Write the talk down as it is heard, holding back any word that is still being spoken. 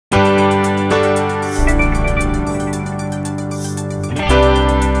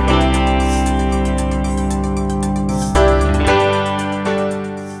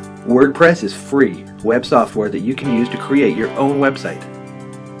WordPress is free web software that you can use to create your own website.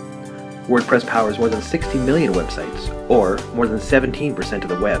 WordPress powers more than 60 million websites, or more than 17% of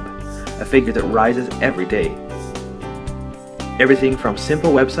the web, a figure that rises every day. Everything from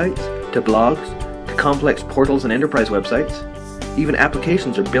simple websites, to blogs, to complex portals and enterprise websites, even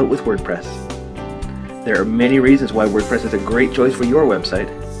applications are built with WordPress. There are many reasons why WordPress is a great choice for your website.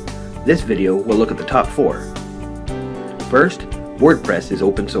 This video will look at the top 4. First, WordPress is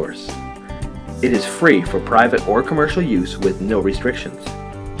open source. It is free for private or commercial use with no restrictions.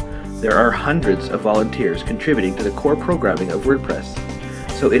 There are hundreds of volunteers contributing to the core programming of WordPress,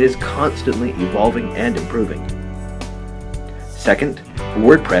 so it is constantly evolving and improving. Second,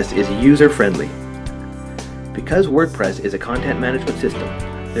 WordPress is user-friendly. Because WordPress is a content management system,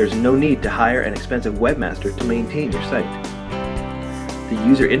 there's no need to hire an expensive webmaster to maintain your site. The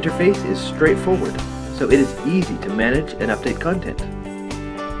user interface is straightforward, so it is easy to manage and update content.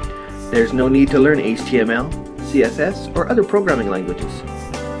 There's no need to learn HTML, CSS, or other programming languages.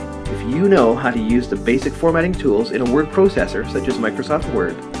 If you know how to use the basic formatting tools in a word processor such as Microsoft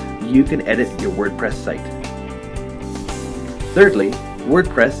Word, you can edit your WordPress site. Thirdly,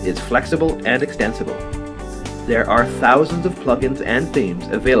 WordPress is flexible and extensible. There are thousands of plugins and themes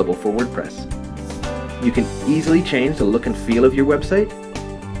available for WordPress. You can easily change the look and feel of your website.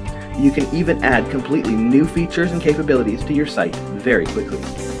 You can even add completely new features and capabilities to your site very quickly.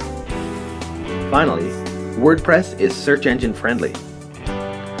 Finally, WordPress is search engine friendly.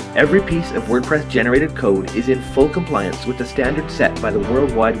 Every piece of WordPress generated code is in full compliance with the standards set by the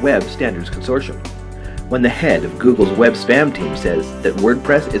World Wide Web Standards Consortium. When the head of Google's web spam team says that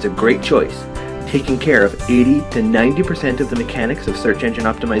WordPress is a great choice, taking care of 80 to 90% of the mechanics of search engine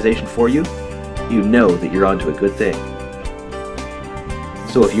optimization for you, you know that you're onto a good thing.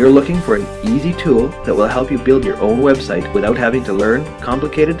 So if you're looking for an easy tool that will help you build your own website without having to learn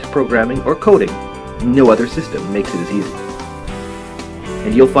complicated programming or coding, no other system makes it as easy.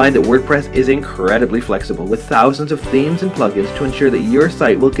 And you'll find that WordPress is incredibly flexible with thousands of themes and plugins to ensure that your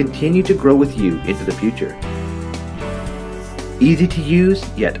site will continue to grow with you into the future. Easy to use,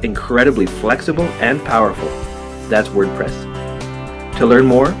 yet incredibly flexible and powerful. That's WordPress. To learn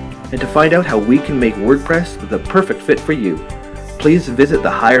more, and to find out how we can make WordPress the perfect fit for you, please visit the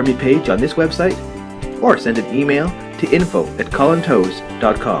Hire Me page on this website, or send an email to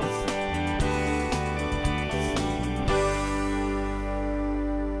info@colintoes.com.